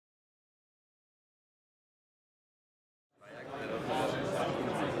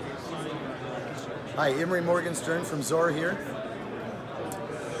Hi, Imre Morgenstern from ZORE here.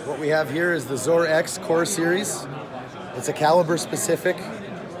 What we have here is the ZORE X Core Series. It's a caliber specific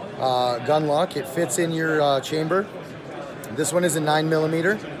gun lock. It fits in your chamber. This one is a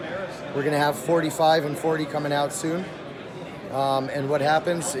 9mm. We're gonna have 45 and 40 coming out soon. And what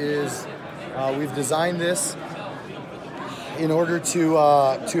happens is we've designed this in order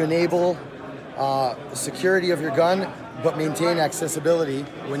to enable security of your gun, but maintain accessibility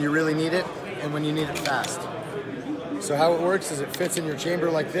when you really need it and when you need it fast. So how it works is it fits in your chamber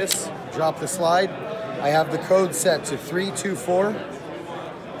like this. Drop the slide. I have the code set to 324.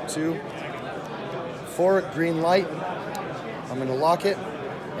 4, green light. I'm gonna lock it.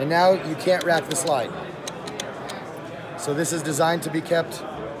 And now you can't rack the slide. So this is designed to be kept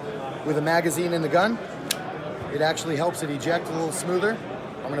with a magazine in the gun. It actually helps it eject a little smoother.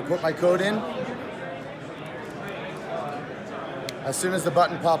 I'm gonna put my code in. As soon as the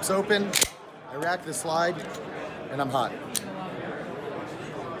button pops open, I rack the slide and I'm hot.